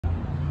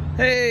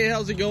Hey,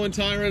 how's it going,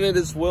 Tyron? It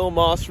is Will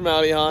Moss from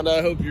Audi Honda.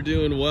 I hope you're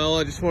doing well.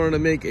 I just wanted to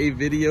make a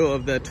video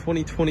of that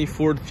 2020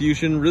 Ford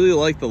Fusion. Really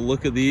like the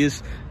look of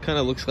these. Kind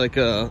of looks like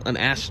an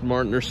Aston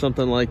Martin or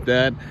something like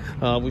that.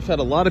 We've had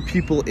a lot of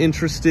people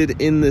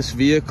interested in this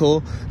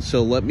vehicle,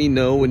 so let me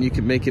know when you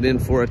can make it in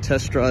for a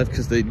test drive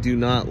because they do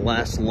not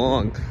last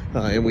long.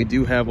 And we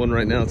do have one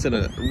right now. It's at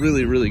a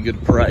really, really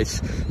good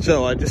price.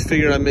 So I just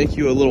figured I'd make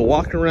you a little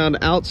walk around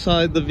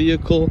outside the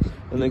vehicle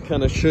and then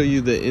kind of show you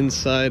the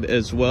inside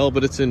as well.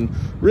 But it's in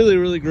really,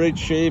 really great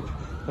shape.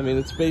 I mean,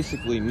 it's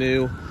basically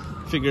new.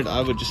 Figured I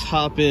would just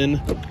hop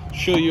in,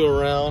 show you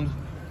around.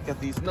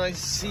 Got these nice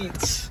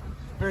seats,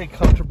 very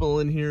comfortable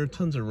in here,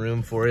 tons of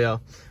room for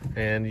you.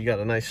 And you got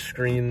a nice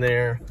screen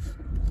there.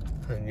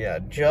 And yeah,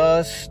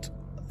 just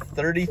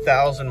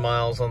 30,000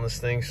 miles on this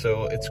thing,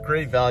 so it's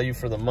great value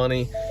for the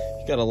money.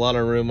 You got a lot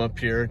of room up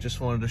here.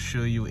 Just wanted to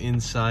show you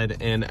inside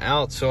and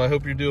out, so I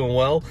hope you're doing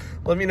well.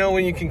 Let me know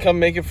when you can come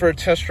make it for a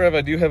test drive.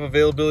 I do have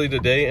availability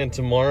today and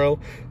tomorrow.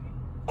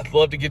 I'd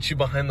love to get you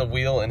behind the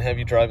wheel and have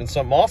you driving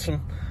something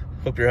awesome.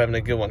 Hope you're having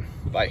a good one.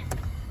 Bye.